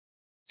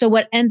So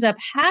what ends up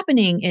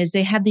happening is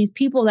they have these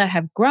people that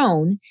have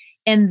grown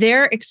and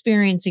they're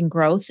experiencing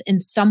growth in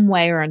some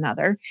way or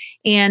another.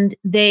 And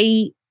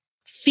they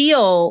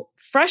feel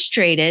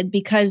frustrated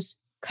because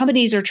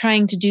companies are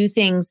trying to do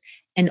things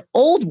an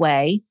old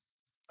way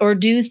or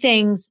do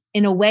things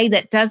in a way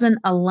that doesn't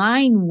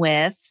align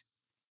with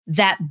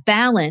that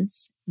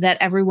balance that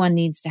everyone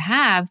needs to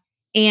have.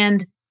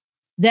 And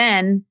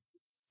then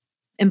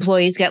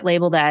employees get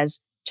labeled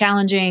as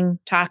challenging,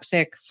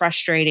 toxic,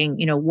 frustrating,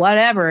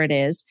 whatever it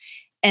is.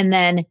 And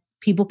then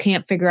people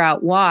can't figure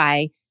out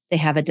why they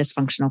have a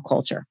dysfunctional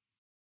culture.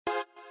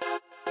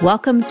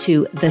 Welcome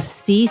to the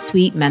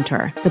C-Suite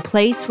Mentor, the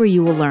place where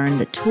you will learn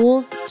the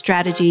tools,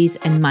 strategies,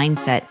 and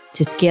mindset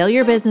to scale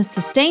your business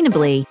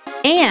sustainably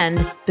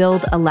and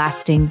build a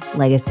lasting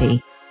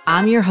legacy.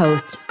 I'm your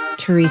host,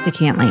 Theresa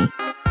Cantley.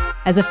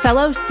 As a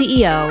fellow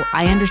CEO,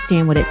 I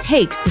understand what it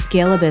takes to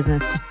scale a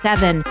business to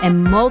 7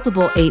 and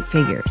multiple 8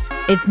 figures.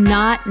 It's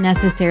not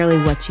necessarily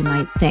what you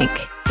might think.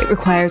 It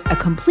requires a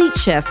complete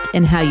shift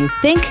in how you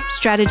think,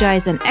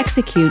 strategize, and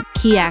execute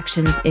key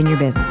actions in your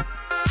business.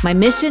 My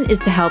mission is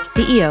to help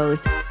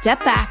CEOs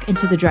step back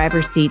into the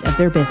driver's seat of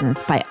their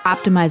business by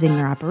optimizing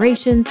their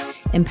operations,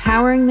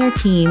 empowering their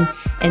team,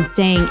 and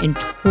staying in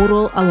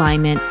total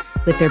alignment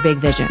with their big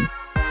vision.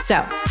 So,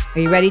 are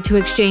you ready to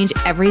exchange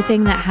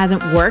everything that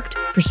hasn't worked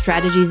for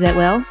strategies that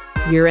will?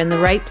 You're in the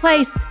right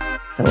place.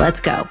 So let's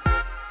go.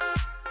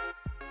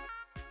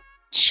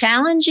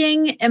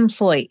 Challenging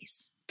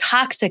employees,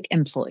 toxic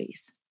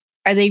employees.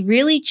 Are they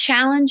really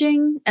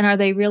challenging and are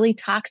they really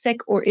toxic,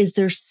 or is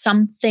there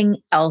something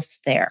else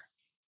there?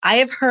 I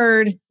have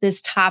heard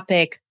this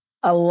topic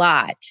a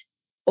lot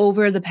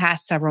over the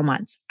past several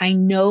months. I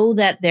know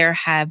that there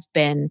have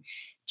been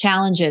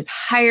challenges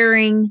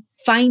hiring,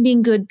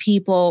 finding good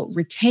people,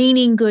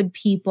 retaining good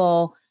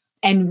people,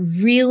 and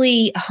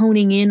really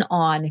honing in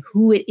on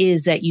who it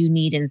is that you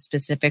need in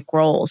specific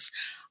roles.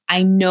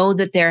 I know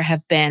that there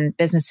have been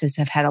businesses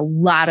have had a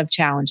lot of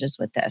challenges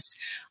with this,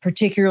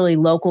 particularly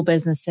local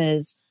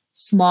businesses,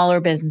 smaller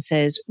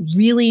businesses,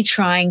 really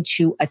trying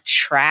to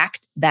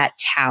attract that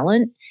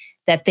talent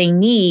that they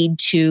need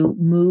to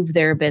move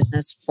their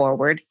business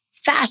forward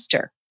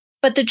faster.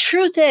 But the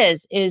truth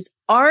is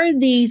are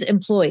these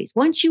employees,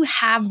 once you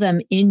have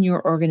them in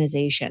your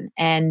organization,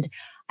 and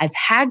I've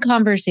had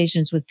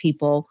conversations with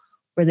people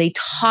where they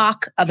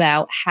talk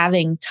about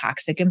having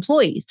toxic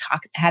employees,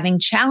 having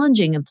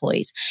challenging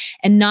employees,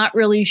 and not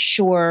really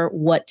sure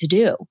what to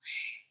do.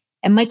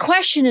 And my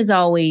question is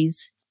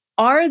always,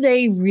 are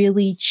they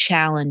really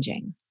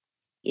challenging?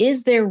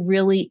 Is there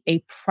really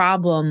a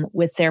problem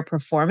with their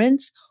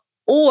performance?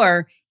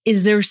 Or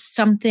is there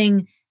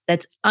something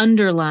that's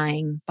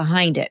underlying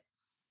behind it?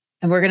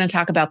 And we're going to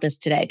talk about this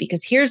today,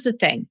 because here's the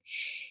thing.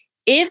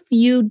 If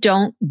you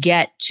don't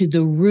get to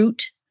the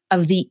root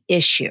of the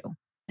issue,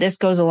 this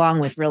goes along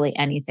with really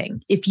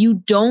anything. If you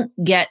don't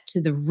get to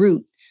the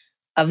root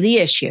of the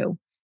issue,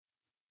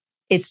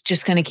 it's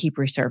just going to keep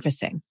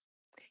resurfacing.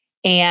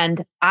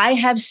 And I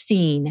have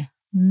seen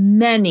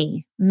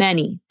many,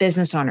 many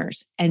business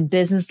owners and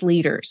business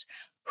leaders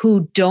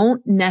who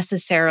don't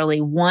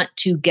necessarily want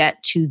to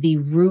get to the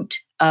root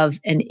of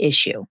an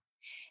issue.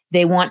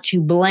 They want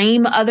to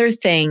blame other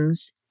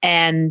things,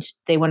 and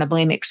they want to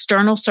blame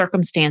external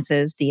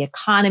circumstances, the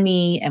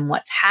economy and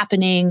what's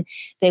happening.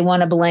 They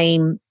want to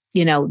blame,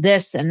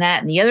 this and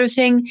that and the other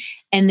thing.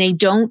 And they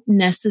don't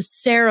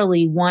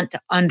necessarily want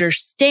to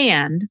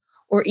understand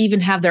or even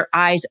have their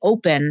eyes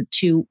open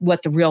to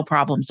what the real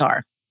problems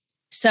are.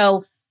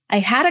 So I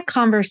had a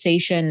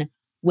conversation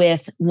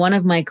with one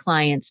of my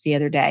clients the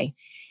other day,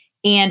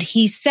 and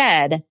he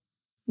said,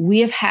 we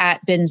have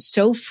been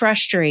so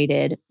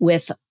frustrated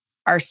with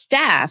our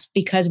staff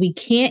because we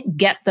can't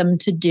get them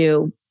to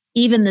do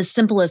even the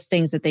simplest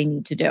things that they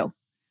need to do.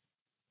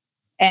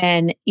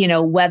 And,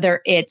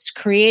 whether it's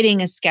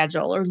creating a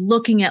schedule or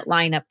looking at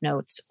lineup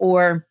notes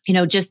or,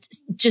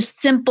 just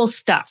simple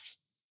stuff,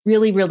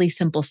 really, really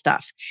simple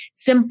stuff,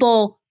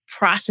 simple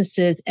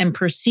processes and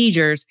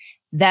procedures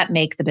that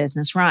make the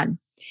business run.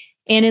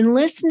 And in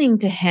listening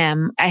to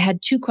him, I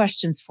had 2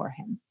 questions for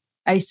him.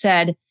 I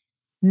said,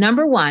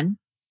 number 1,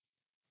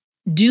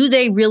 do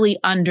they really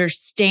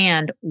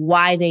understand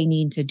why they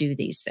need to do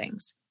these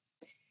things?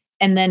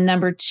 And then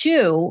number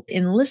 2,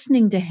 in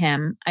listening to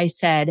him, I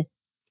said,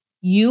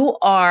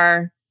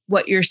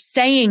 what you're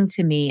saying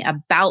to me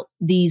about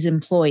these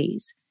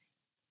employees,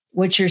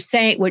 what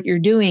you're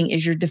doing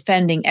is you're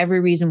defending every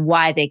reason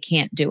why they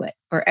can't do it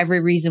or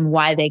every reason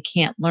why they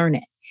can't learn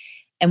it.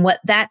 And what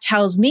that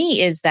tells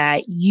me is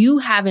that you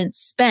haven't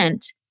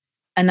spent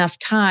enough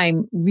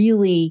time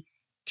really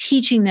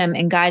teaching them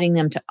and guiding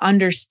them to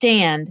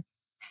understand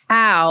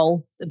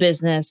how the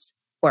business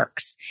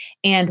works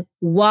and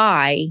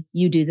why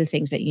you do the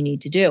things that you need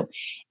to do.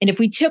 And if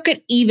we took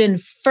it even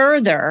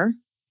further,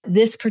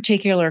 this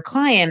particular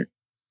client,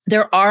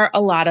 there are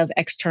a lot of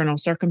external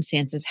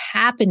circumstances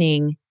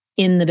happening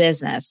in the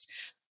business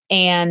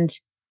and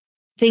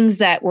things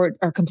that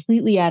are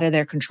completely out of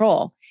their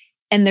control.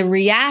 And the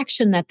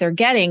reaction that they're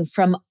getting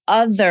from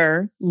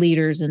other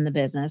leaders in the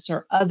business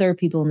or other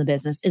people in the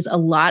business is a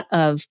lot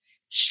of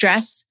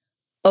stress,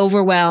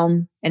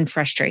 overwhelm, and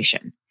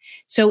frustration.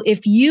 So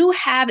if you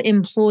have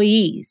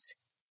employees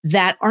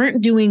that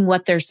aren't doing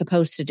what they're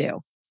supposed to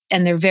do,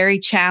 and they're very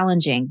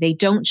challenging, they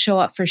don't show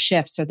up for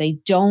shifts or they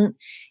don't,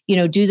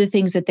 do the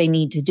things that they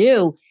need to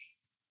do,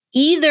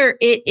 either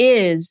it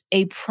is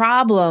a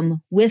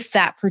problem with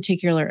that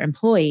particular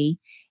employee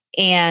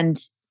and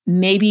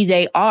maybe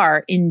they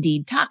are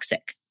indeed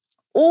toxic,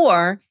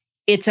 or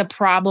it's a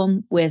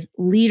problem with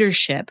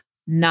leadership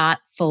not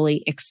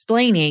fully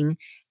explaining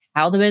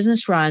how the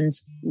business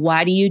runs,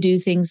 why do you do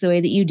things the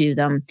way that you do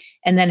them,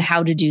 and then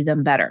how to do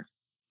them better.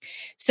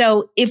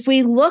 So if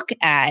we look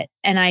at,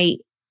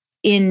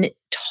 in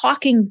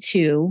talking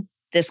to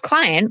this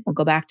client, we'll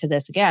go back to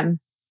this again,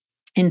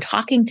 in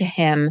talking to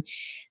him,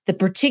 the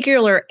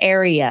particular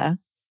area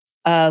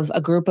of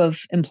a group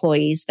of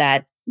employees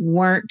that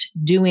weren't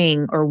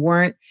doing or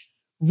weren't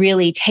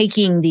really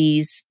taking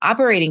these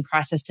operating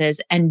processes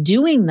and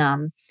doing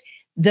them,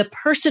 the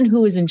person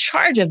who was in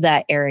charge of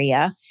that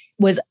area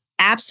was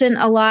absent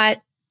a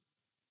lot,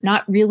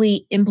 not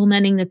really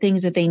implementing the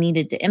things that they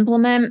needed to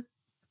implement.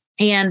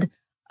 And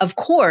of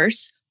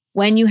course,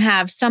 when you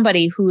have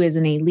somebody who is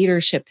in a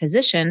leadership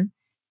position,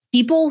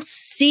 people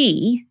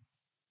see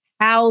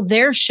how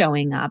they're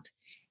showing up.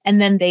 And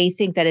then they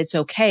think that it's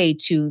okay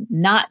to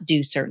not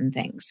do certain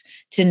things,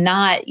 to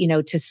not,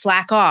 to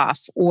slack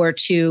off or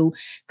to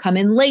come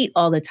in late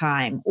all the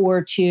time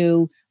or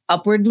to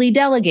upwardly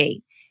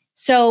delegate.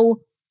 So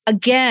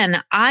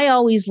again, I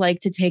always like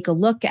to take a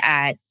look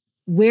at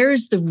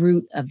where's the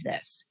root of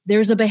this?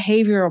 There's a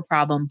behavioral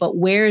problem, but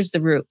where's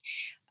the root?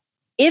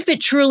 If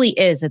it truly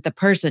is that the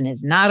person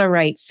is not a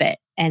right fit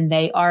and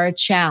they are a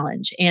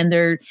challenge and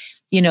they're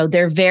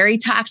very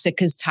toxic,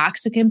 because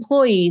toxic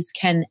employees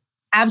can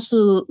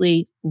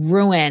absolutely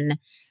ruin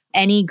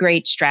any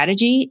great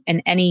strategy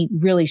and any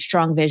really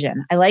strong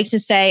vision. I like to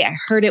say, I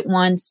heard it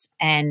once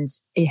and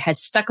it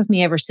has stuck with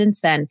me ever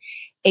since then.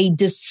 A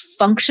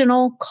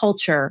dysfunctional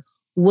culture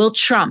will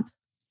trump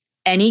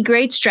any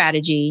great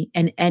strategy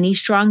and any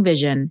strong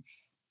vision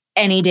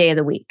any day of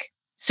the week.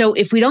 So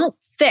if we don't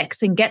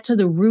fix and get to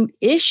the root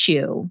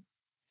issue,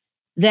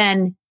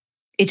 then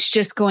it's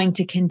just going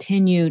to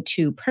continue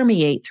to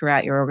permeate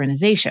throughout your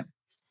organization.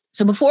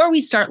 So before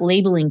we start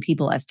labeling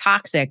people as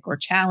toxic or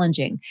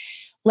challenging,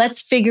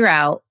 let's figure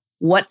out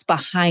what's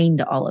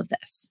behind all of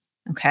this,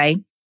 okay?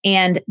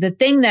 And the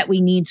thing that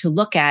we need to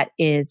look at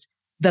is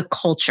the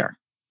culture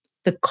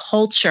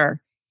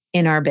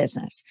in our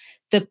business.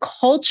 The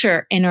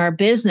culture in our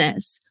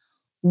business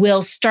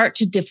will start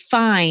to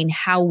define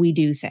how we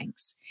do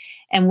things.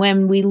 And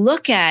when we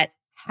look at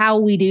how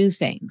we do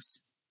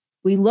things,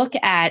 we look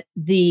at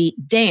the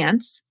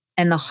dance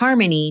and the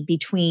harmony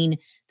between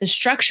the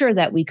structure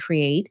that we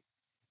create,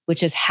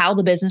 which is how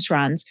the business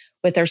runs,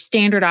 with our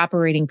standard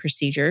operating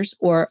procedures,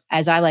 or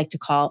as I like to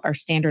call our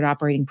standard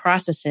operating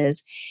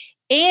processes,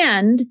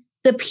 and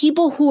the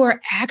people who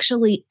are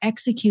actually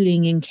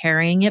executing and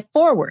carrying it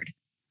forward,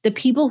 the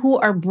people who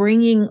are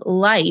bringing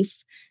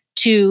life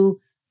to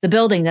the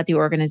building that the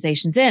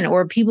organization's in,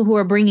 or people who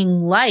are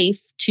bringing life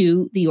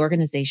to the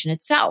organization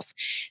itself.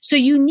 So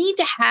you need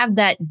to have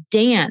that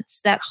dance,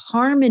 that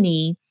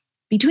harmony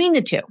between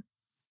the two.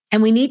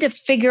 And we need to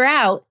figure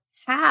out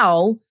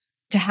how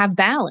to have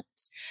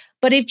balance.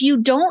 But if you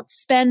don't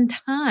spend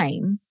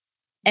time,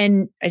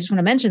 and I just want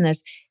to mention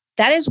this,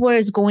 that is what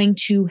is going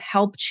to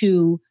help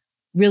to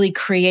really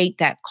create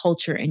that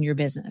culture in your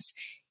business,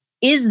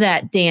 is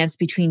that dance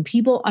between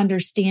people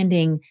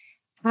understanding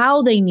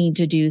how they need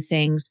to do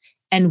things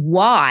and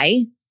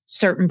why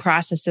certain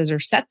processes are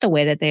set the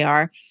way that they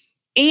are.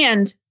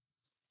 And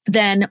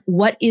then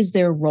what is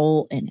their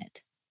role in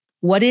it?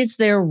 What is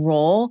their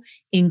role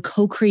in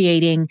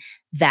co-creating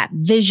that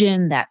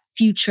vision, that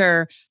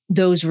future,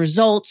 those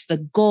results, the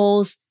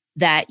goals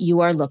that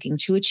you are looking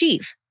to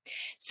achieve?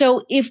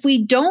 So if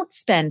we don't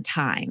spend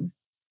time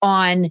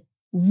on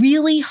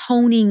really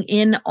honing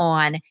in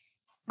on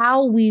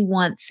how we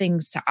want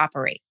things to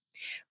operate,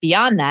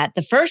 beyond that,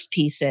 the first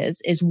piece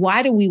is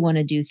why do we want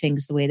to do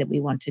things the way that we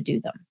want to do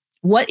them?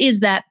 What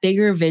is that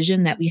bigger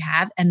vision that we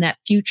have and that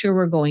future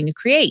we're going to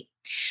create?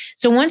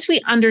 So once we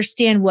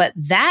understand what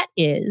that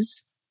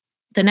is,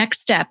 the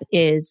next step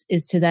is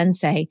to then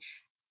say,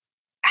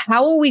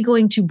 how are we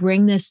going to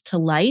bring this to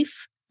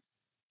life?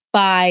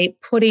 By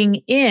putting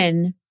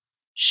in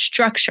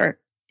structure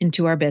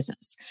into our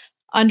business,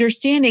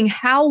 understanding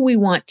how we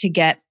want to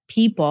get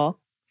people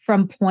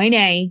from point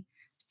A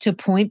to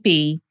point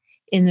B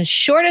in the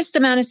shortest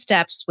amount of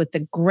steps with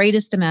the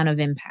greatest amount of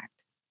impact.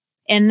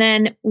 And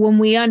then when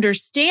we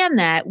understand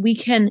that, we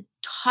can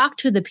talk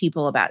to the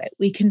people about it.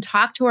 We can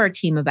talk to our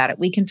team about it.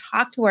 We can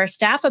talk to our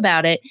staff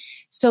about it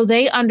so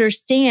they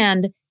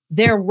understand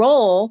their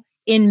role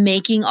in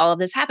making all of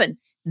this happen,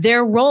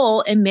 their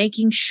role in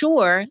making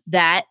sure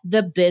that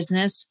the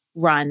business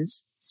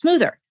runs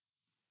smoother.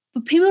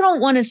 But people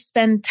don't want to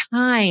spend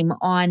time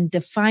on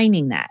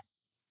defining that.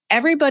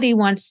 everybody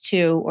wants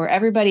to, or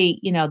everybody,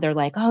 they're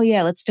like, oh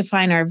yeah, let's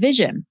define our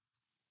vision.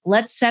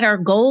 Let's set our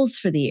goals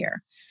for the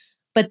year.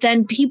 But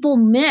then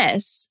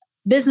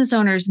business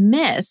owners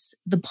miss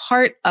the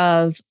part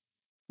of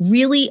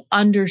really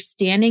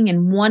understanding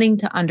and wanting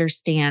to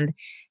understand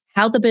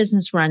how the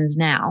business runs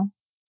now.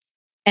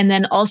 And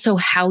then also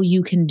how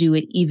you can do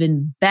it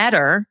even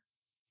better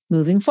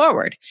moving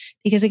forward.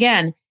 Because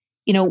again,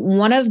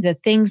 one of the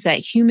things that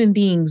human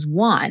beings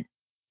want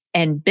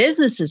and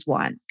businesses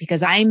want,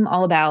 because I'm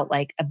all about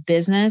like a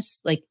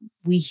business, like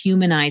we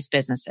humanize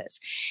businesses.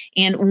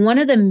 And one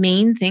of the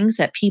main things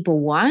that people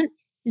want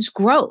is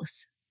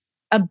growth.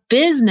 A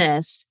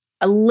business,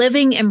 a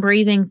living and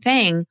breathing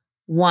thing,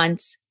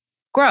 wants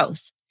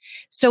growth.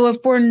 So if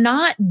we're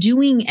not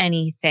doing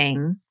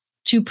anything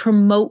to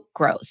promote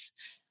growth,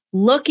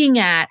 looking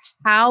at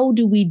how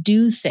do we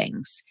do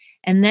things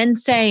and then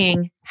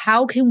saying,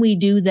 how can we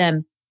do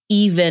them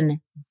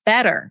even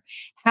better?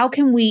 How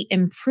can we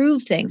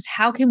improve things?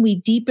 How can we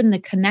deepen the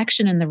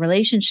connection and the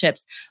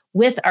relationships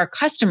with our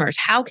customers?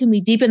 How can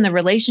we deepen the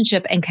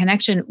relationship and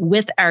connection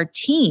with our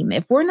team?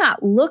 If we're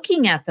not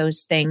looking at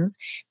those things,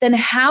 then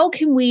how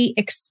can we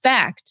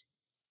expect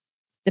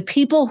the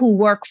people who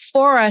work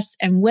for us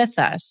and with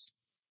us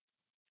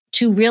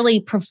to really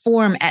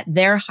perform at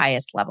their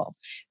highest level,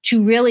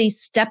 to really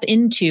step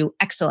into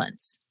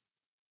excellence,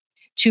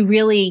 to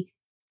really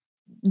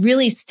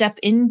step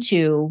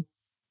into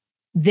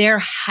their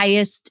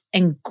highest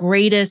and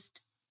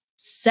greatest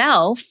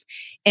self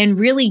and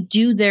really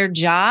do their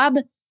job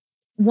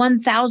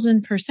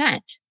 1000%?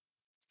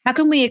 How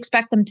can we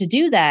expect them to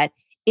do that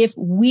if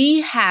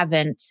we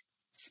haven't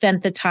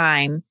spent the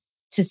time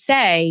to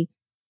say,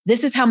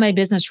 this is how my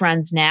business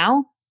runs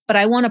now, but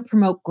I want to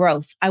promote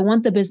growth. I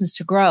want the business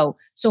to grow.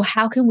 So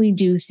how can we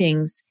do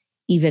things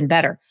even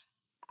better?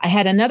 I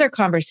had another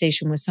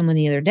conversation with someone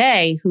the other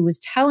day who was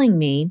telling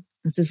me,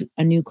 this is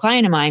a new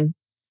client of mine,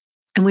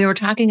 and we were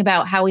talking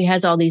about how he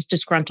has all these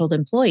disgruntled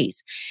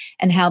employees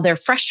and how they're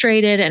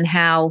frustrated and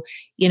how,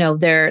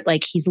 they're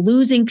like, he's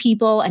losing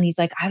people. And he's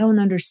like, I don't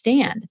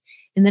understand.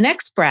 In the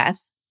next breath,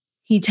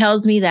 he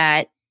tells me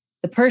that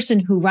the person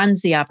who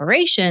runs the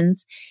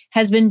operations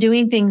has been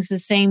doing things the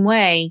same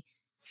way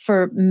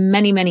for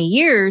many, many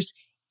years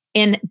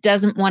and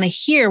doesn't want to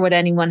hear what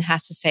anyone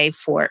has to say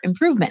for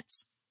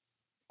improvements.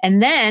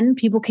 And then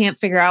people can't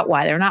figure out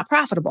why they're not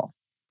profitable.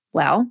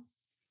 Well,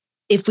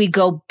 if we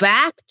go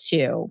back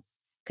to,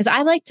 because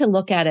I like to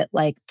look at it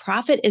like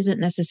profit isn't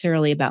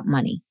necessarily about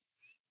money.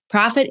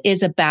 Profit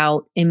is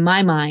about, in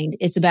my mind,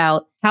 it's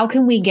about how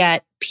can we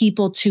get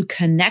people to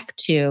connect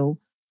to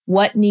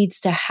what needs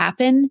to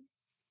happen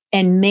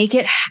and make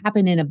it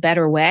happen in a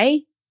better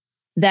way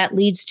that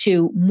leads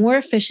to more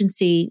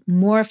efficiency,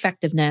 more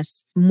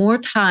effectiveness, more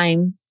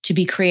time to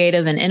be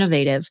creative and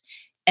innovative,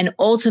 and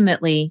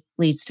ultimately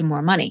leads to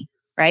more money,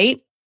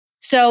 right?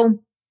 So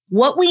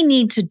what we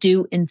need to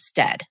do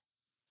instead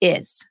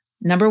is,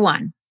 number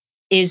one,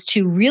 is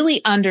to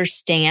really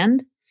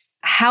understand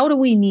how do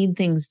we need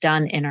things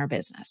done in our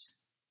business?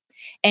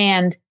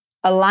 And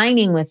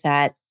aligning with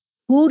that,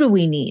 who do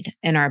we need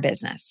in our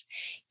business?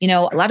 A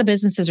lot of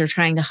businesses are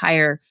trying to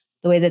hire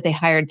the way that they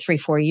hired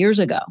 3-4 years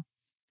ago.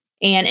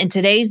 And in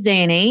today's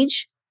day and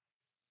age,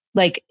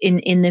 like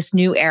in this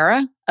new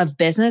era of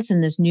business,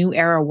 in this new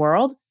era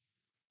world,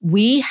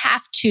 we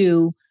have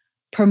to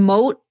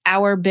promote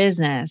our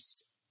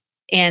business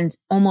and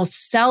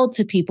almost sell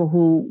to people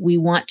who we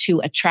want to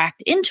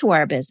attract into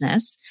our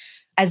business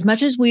as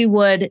much as we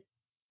would,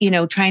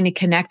 trying to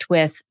connect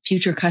with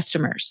future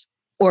customers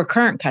or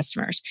current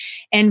customers,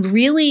 and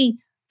really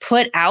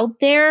put out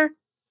there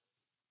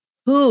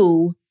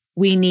who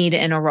we need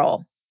in a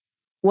role.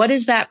 What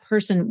is that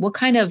person? What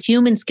kind of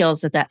human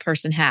skills that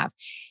person have?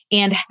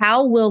 And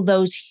how will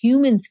those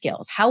human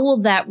skills, how will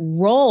that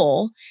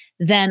role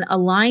then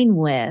align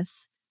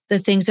with the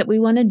things that we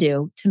want to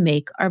do to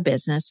make our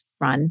business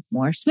run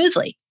more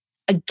smoothly?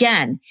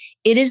 Again,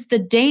 it is the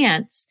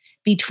dance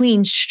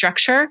between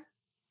structure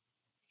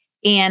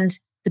and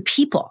the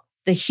people,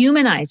 the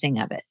humanizing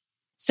of it.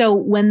 So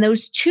when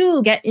those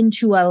two get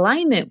into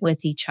alignment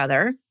with each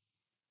other,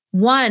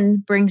 one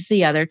brings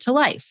the other to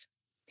life.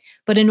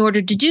 But in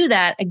order to do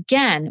that,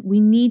 again, we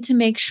need to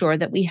make sure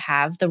that we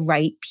have the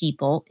right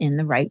people in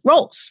the right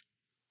roles.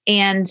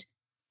 And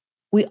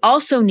we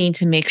also need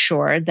to make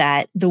sure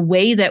that the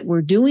way that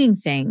we're doing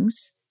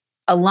things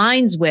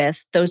aligns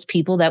with those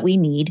people that we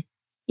need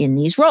in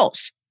these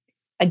roles.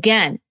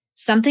 Again,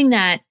 something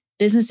that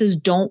businesses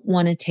don't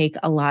want to take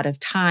a lot of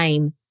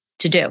time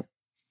to do.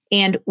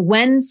 And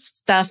when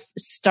stuff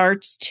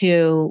starts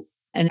to,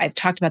 and I've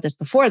talked about this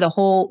before, the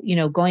whole,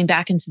 going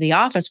back into the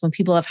office when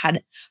people have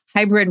had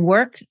hybrid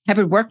work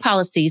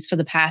policies for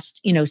the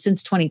past,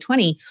 since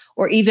 2020,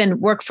 or even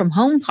work from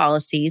home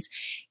policies,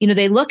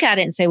 they look at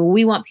it and say, well,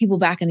 we want people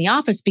back in the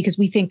office because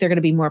we think they're going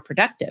to be more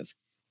productive.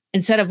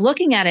 Instead of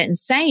looking at it and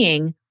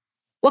saying,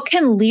 what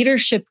can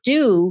leadership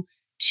do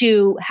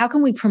to, how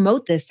can we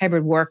promote this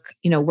hybrid work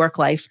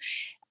life?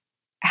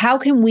 How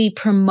can we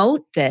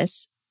promote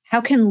this? How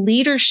can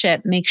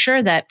leadership make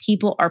sure that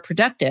people are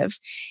productive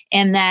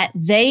and that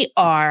they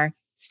are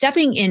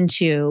stepping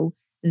into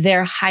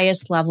their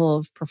highest level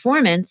of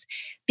performance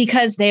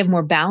because they have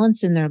more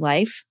balance in their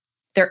life?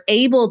 They're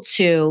able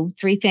to,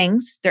 three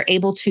things, they're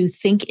able to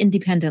think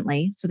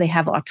independently, so they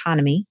have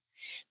autonomy.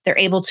 They're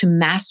able to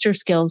master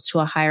skills to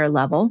a higher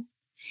level.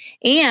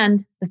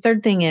 And the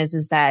third thing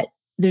is that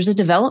there's a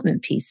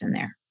development piece in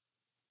there.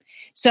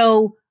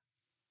 So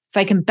if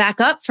I can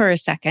back up for a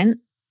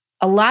second,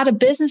 a lot of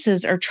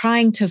businesses are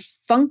trying to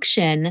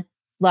function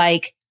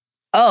like,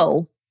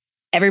 oh,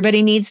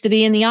 everybody needs to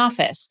be in the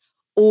office.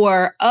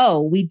 Or,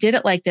 oh, we did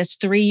it like this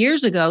 3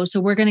 years ago, so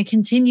we're going to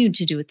continue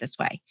to do it this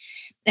way.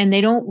 And they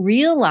don't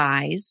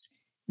realize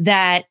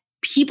that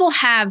people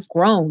have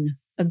grown.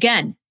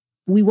 Again,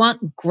 we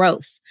want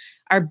growth.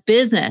 Our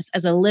business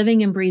as a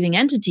living and breathing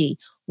entity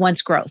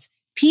wants growth.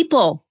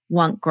 People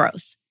want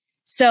growth.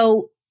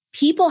 So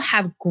people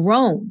have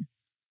grown.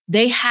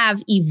 They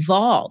have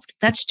evolved.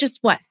 That's just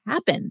what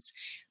happens.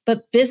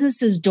 But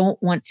businesses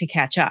don't want to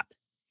catch up.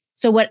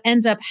 So what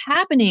ends up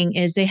happening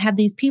is they have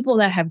these people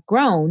that have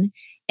grown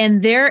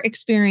and they're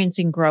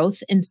experiencing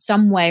growth in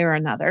some way or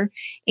another.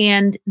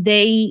 And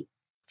they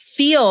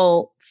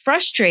feel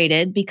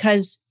frustrated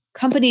because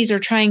companies are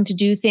trying to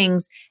do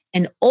things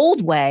an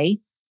old way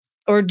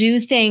or do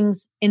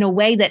things in a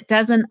way that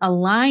doesn't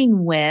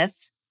align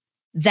with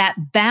that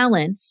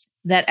balance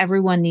that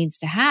everyone needs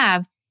to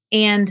have.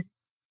 And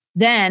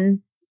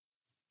then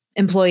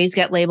employees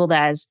get labeled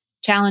as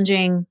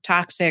challenging,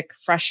 toxic,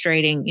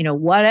 frustrating,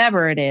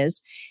 whatever it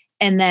is.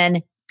 And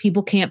then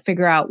people can't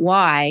figure out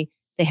why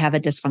they have a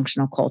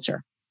dysfunctional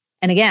culture.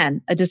 And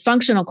again, a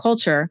dysfunctional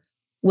culture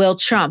will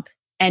trump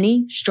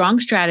any strong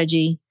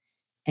strategy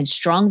and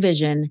strong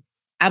vision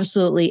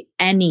absolutely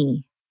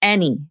any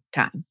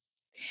time.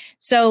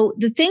 So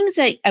the things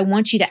that I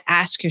want you to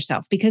ask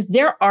yourself, because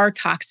there are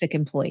toxic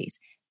employees,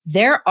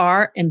 there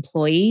are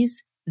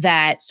employees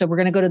so we're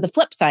going to go to the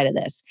flip side of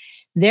this.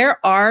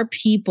 There are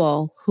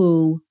people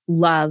who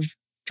love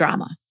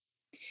drama.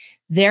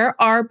 There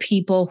are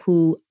people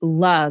who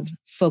love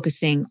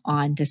focusing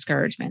on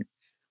discouragement.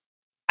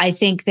 I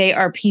think they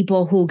are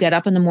people who get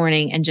up in the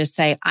morning and just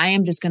say, I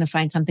am just going to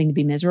find something to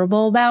be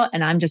miserable about,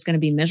 and I'm just going to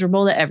be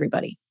miserable to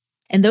everybody.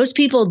 And those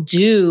people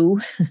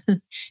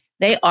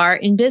they are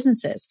in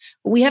businesses.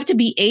 But we have to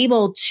be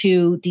able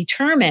to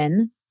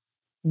determine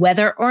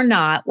whether or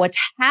not what's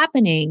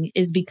happening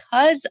is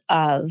because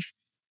of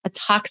a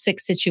toxic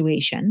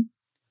situation,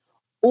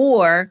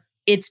 or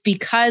it's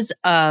because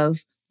of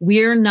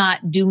we're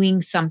not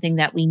doing something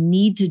that we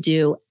need to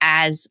do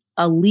as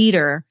a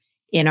leader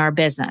in our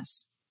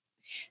business.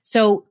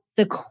 So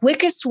the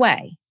quickest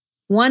way,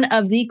 one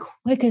of the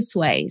quickest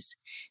ways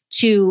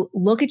to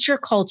look at your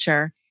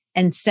culture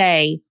and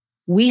say,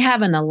 we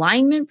have an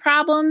alignment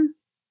problem,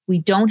 we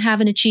don't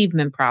have an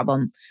achievement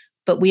problem,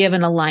 but we have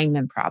an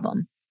alignment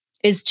problem,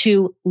 is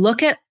to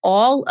look at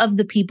all of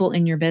the people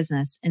in your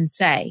business and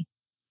say,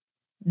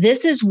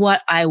 this is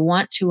what I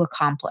want to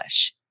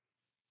accomplish.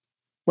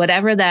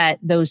 Whatever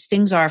those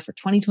things are for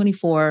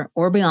 2024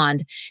 or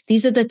beyond,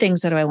 these are the things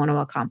that I want to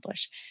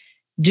accomplish.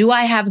 Do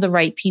I have the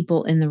right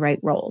people in the right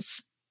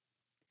roles?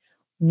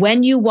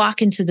 When you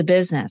walk into the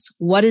business,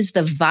 what is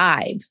the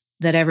vibe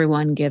that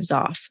everyone gives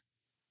off?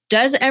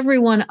 Does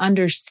everyone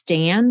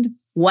understand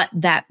what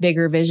that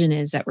bigger vision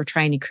is that we're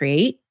trying to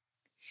create?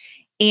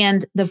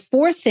 And the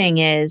fourth thing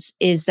is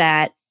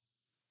that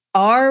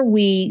are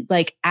we,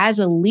 like, as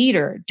a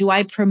leader, do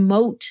I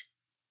promote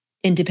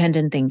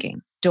independent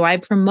thinking? Do I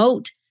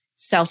promote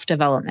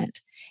self-development?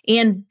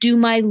 And do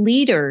my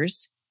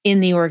leaders in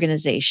the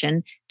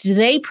organization, do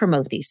they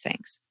promote these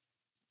things?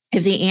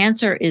 If the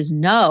answer is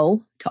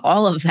no to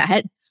all of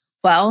that,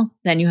 well,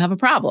 then you have a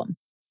problem.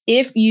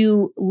 If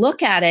you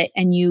look at it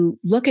and you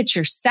look at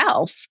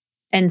yourself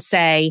and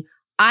say,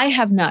 I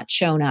have not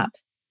shown up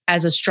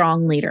as a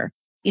strong leader.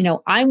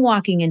 I'm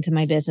walking into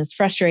my business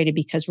frustrated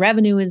because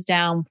revenue is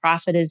down,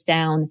 profit is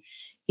down.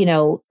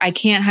 I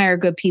can't hire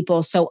good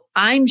people. So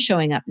I'm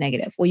showing up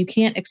negative. Well, you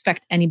can't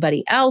expect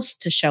anybody else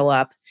to show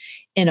up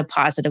in a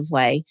positive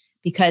way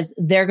because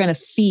they're going to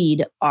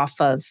feed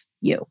off of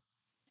you.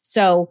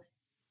 So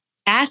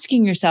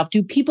asking yourself,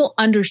 do people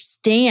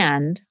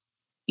understand,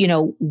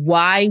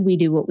 why we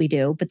do what we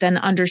do, but then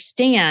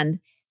understand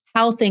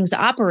how things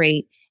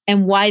operate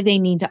and why they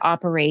need to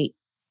operate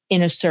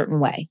in a certain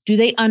way? Do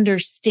they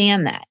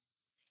understand that?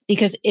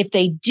 Because if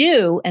they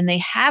do, and they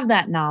have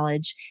that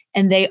knowledge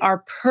and they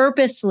are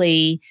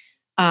purposely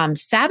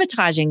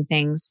sabotaging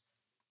things,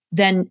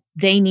 then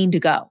they need to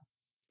go.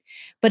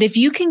 But if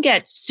you can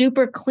get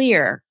super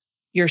clear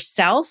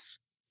yourself,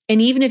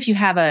 and even if you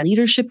have a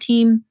leadership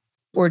team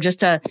or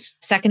just a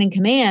second in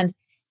command,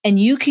 and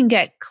you can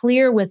get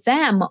clear with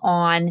them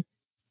on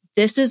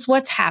this is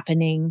what's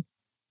happening,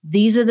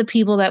 these are the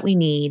people that we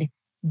need,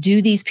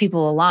 do these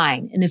people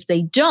align? And if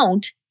they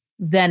don't,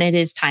 then it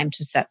is time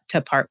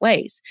to part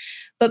ways.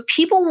 But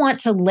people want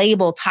to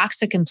label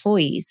toxic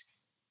employees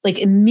like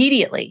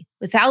immediately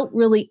without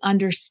really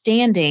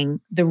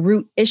understanding the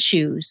root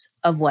issues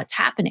of what's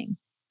happening.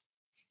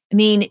 I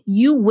mean,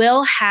 you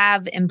will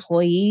have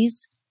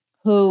employees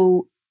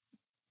who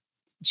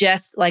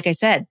just, like I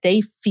said,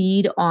 they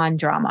feed on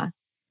drama.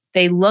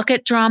 They look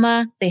at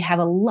drama. They have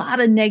a lot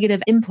of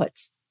negative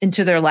inputs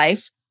into their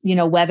life,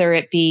 whether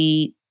it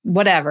be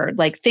whatever,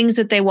 like things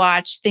that they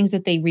watch, things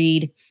that they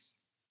read,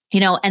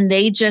 and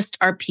they just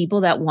are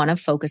people that want to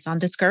focus on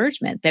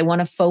discouragement. They want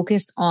to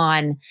focus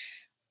on,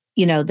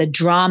 the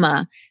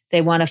drama.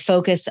 They want to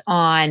focus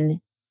on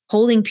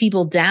holding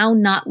people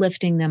down, not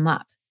lifting them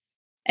up.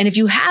 And if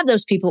you have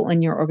those people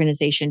in your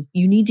organization,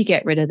 you need to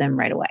get rid of them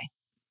right away.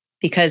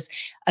 Because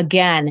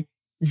again,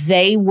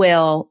 they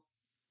will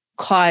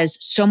cause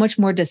so much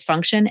more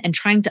dysfunction, and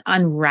trying to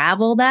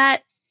unravel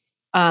that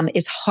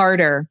is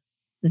harder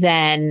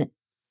than,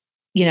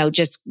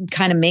 just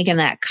kind of making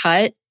that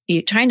cut.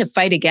 Trying to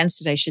fight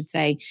against it, I should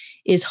say,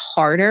 is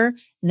harder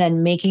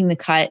than making the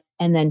cut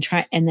and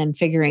then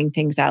figuring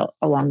things out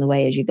along the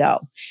way as you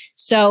go.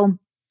 So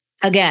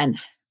again,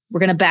 we're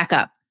going to back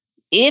up.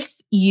 If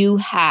you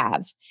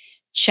have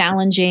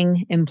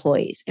challenging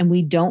employees and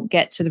we don't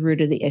get to the root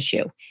of the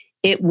issue,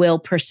 it will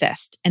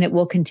persist and it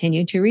will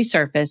continue to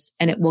resurface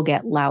and it will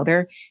get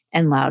louder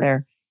and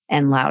louder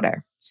and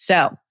louder. So,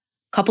 a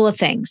couple of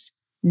things.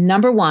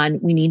 Number one,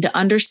 we need to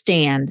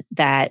understand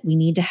that we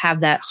need to have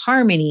that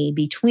harmony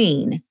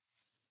between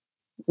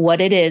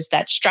what it is,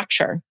 that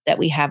structure that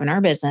we have in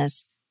our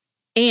business,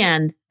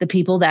 and the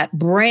people that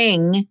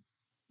bring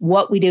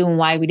what we do and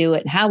why we do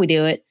it and how we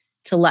do it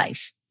to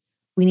life.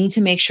 We need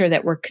to make sure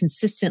that we're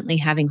consistently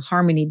having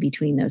harmony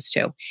between those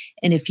two.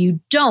 And if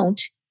you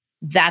don't,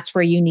 that's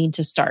where you need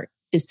to start,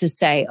 is to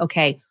say,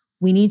 okay,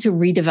 we need to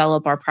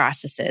redevelop our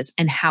processes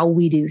and how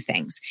we do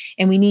things.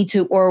 And we need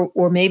to,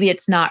 or maybe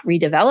it's not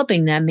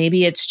redeveloping them.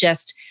 Maybe it's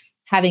just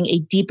having a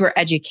deeper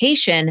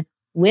education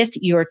with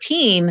your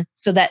team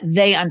so that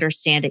they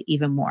understand it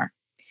even more.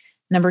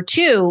 Number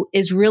two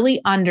is really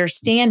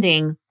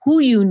understanding who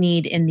you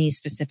need in these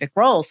specific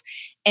roles.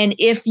 And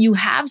if you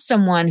have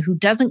someone who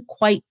doesn't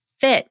quite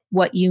fit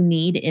what you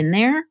need in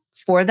there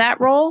for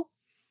that role,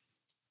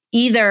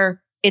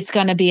 either it's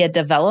going to be a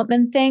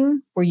development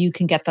thing where you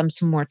can get them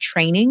some more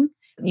training,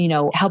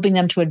 helping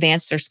them to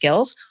advance their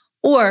skills,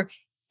 or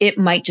it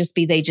might just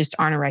be they just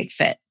aren't a right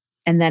fit.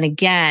 And then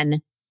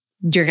again,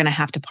 you're going to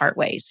have to part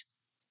ways.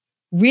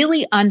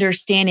 Really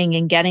understanding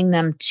and getting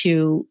them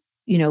to,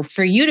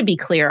 for you to be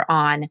clear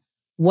on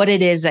what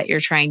it is that you're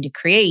trying to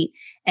create.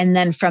 And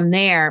then from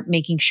there,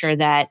 making sure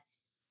that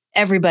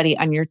everybody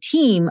on your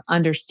team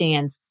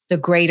understands the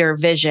greater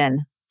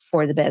vision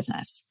for the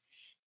business.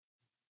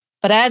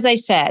 But as I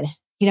said,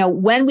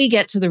 when we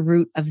get to the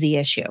root of the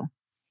issue,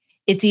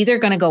 it's either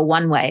going to go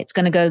one way. It's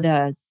going to go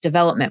the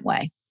development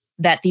way,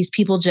 that these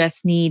people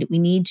we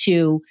need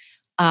to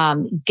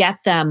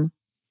get them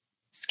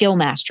skill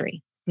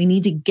mastery. We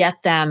need to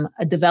get them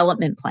a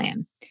development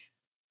plan.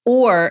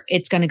 Or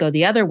it's going to go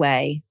the other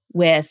way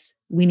with,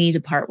 we need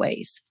to part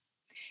ways.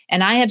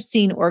 And I have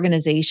seen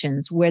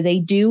organizations where they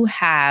do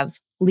have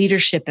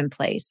leadership in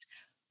place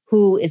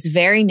who is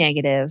very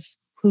negative,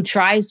 who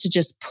tries to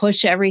just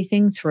push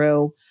everything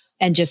through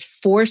and just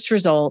force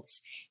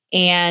results,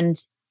 and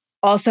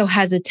also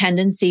has a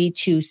tendency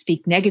to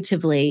speak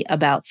negatively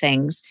about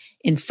things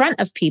in front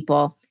of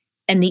people.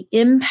 And the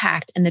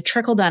impact and the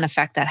trickle-down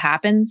effect that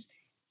happens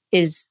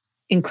is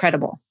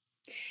incredible.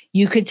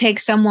 You could take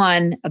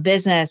a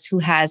business who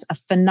has a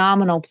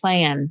phenomenal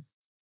plan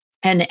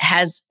and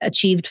has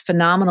achieved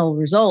phenomenal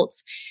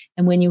results.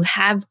 And when you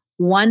have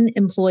one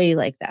employee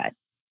like that,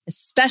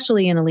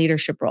 especially in a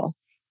leadership role,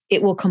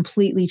 it will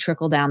completely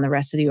trickle down the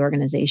rest of the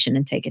organization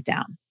and take it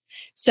down.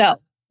 So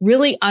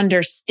really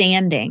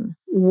understanding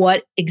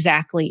what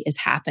exactly is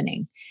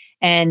happening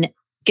and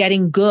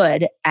getting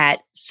good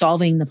at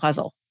solving the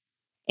puzzle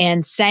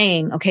and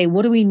saying, okay,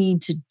 what do we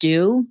need to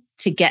do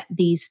to get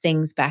these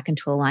things back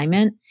into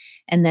alignment?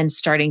 And then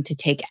starting to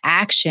take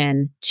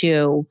action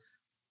to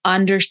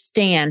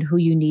understand who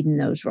you need in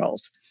those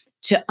roles,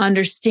 to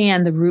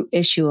understand the root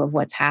issue of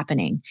what's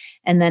happening,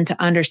 and then to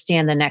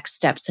understand the next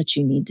steps that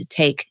you need to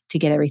take to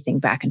get everything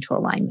back into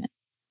alignment.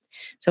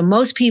 So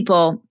most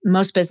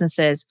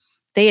businesses,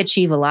 they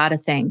achieve a lot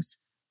of things.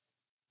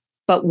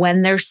 But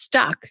when they're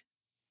stuck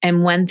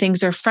and when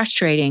things are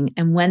frustrating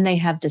and when they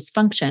have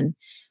dysfunction,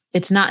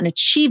 it's not an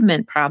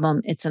achievement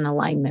problem, it's an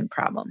alignment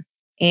problem.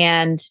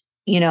 And,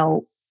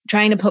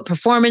 trying to put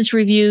performance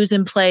reviews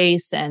in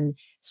place and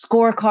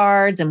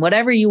scorecards and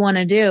whatever you want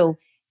to do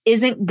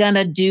isn't going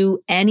to do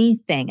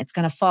anything. It's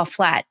going to fall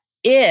flat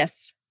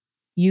if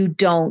you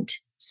don't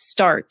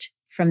start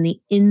from the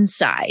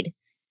inside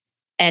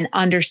and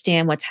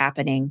understand what's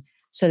happening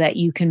so that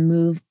you can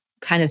move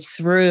kind of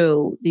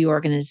through the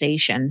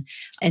organization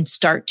and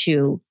start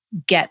to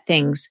get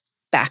things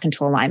back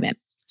into alignment.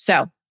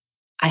 So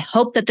I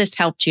hope that this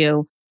helped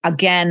you.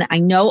 Again, I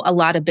know a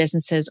lot of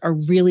businesses are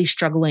really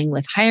struggling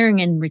with hiring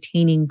and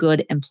retaining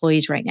good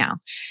employees right now.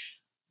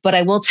 But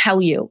I will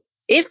tell you,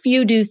 if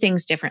you do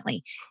things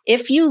differently,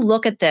 if you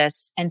look at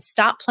this and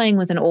stop playing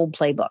with an old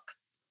playbook,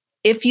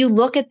 if you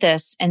look at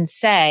this and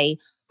say,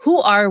 who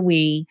are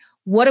we?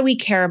 What do we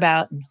care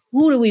about? And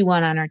who do we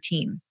want on our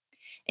team?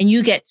 and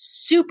you get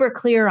super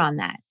clear on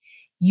that,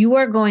 you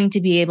are going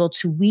to be able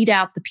to weed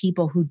out the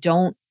people who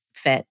don't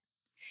fit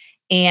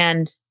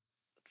and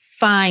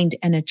find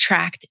and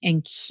attract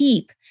and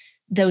keep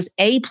those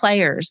A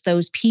players,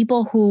 those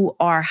people who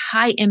are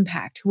high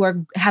impact,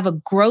 who have a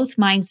growth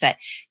mindset.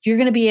 You're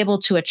going to be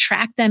able to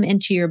attract them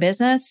into your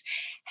business,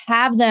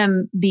 have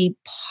them be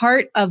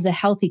part of the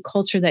healthy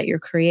culture that you're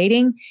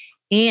creating,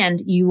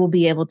 and you will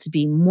be able to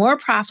be more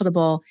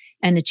profitable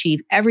and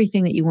achieve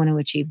everything that you want to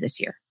achieve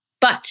this year.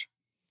 But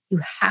you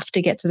have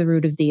to get to the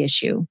root of the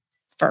issue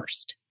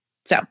first.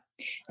 So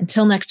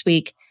until next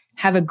week,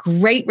 have a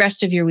great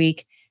rest of your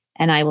week,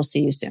 and I will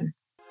see you soon.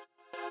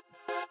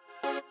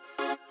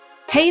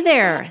 Hey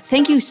there.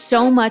 Thank you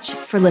so much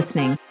for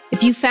listening.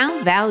 If you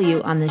found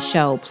value on this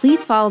show,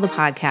 please follow the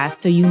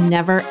podcast so you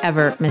never,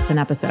 ever miss an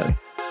episode.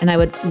 And I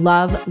would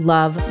love,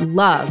 love,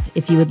 love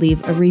if you would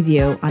leave a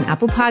review on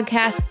Apple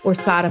Podcasts or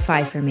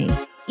Spotify for me.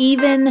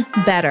 Even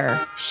better,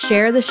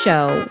 share the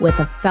show with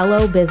a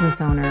fellow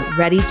business owner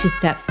ready to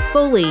step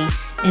fully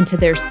into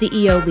their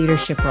CEO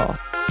leadership role.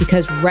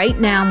 Because right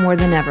now, more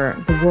than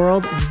ever, the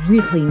world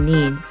really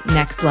needs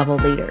next level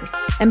leaders.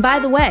 And by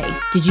the way,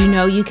 did you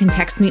know you can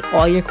text me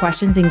all your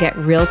questions and get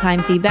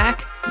real-time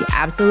feedback? You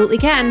absolutely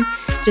can.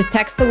 Just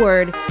text the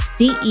word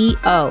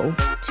CEO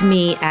to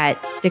me at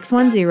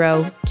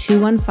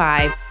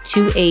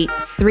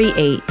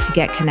 610-215-2838 to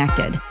get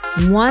connected.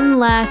 One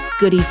last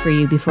goodie for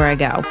you before I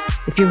go.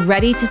 If you're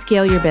ready to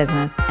scale your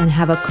business and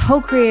have a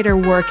co-creator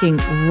working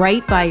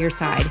right by your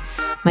side,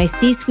 my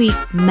C-Suite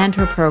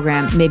Mentor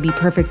Program may be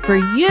perfect for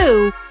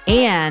you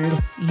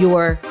and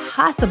your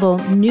possible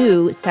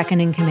new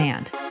second in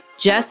command.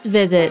 Just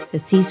visit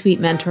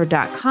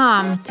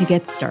thecsuitementor.com to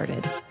get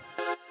started.